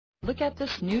Look at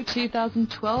this new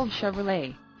 2012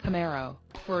 Chevrolet Camaro.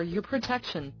 For your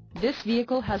protection, this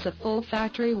vehicle has a full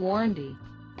factory warranty.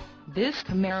 This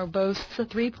Camaro boasts a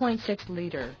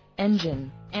 3.6-liter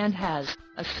engine and has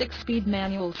a 6-speed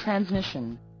manual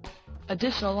transmission.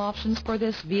 Additional options for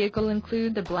this vehicle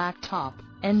include the black-top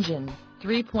engine,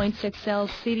 3.6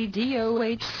 LCD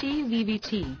DOHC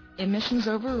VVT, emissions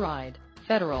override,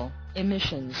 federal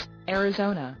emissions,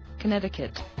 Arizona,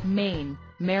 Connecticut, Maine,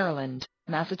 Maryland,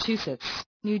 Massachusetts,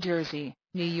 New Jersey,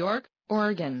 New York,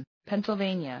 Oregon,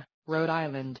 Pennsylvania, Rhode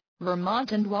Island,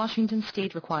 Vermont and Washington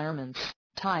state requirements.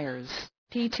 Tires: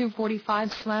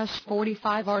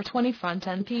 P245/45R20 front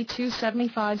and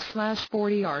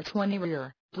P275/40R20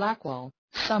 rear. Blackwall,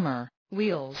 summer.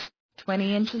 Wheels: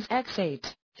 20 inches x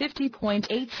 8,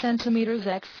 50.8 cm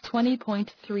x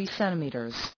 20.3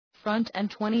 cm. Front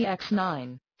and 20 x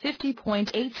 9,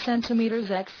 50.8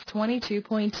 cm x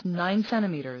 22.9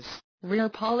 cm. Rear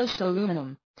polished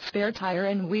aluminum. Spare tire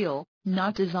and wheel,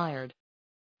 not desired.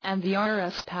 And the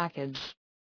RS package.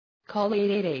 Call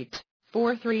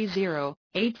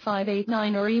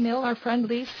 888-430-8589 or email our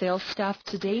friendly sales staff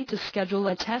today to schedule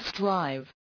a test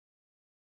drive.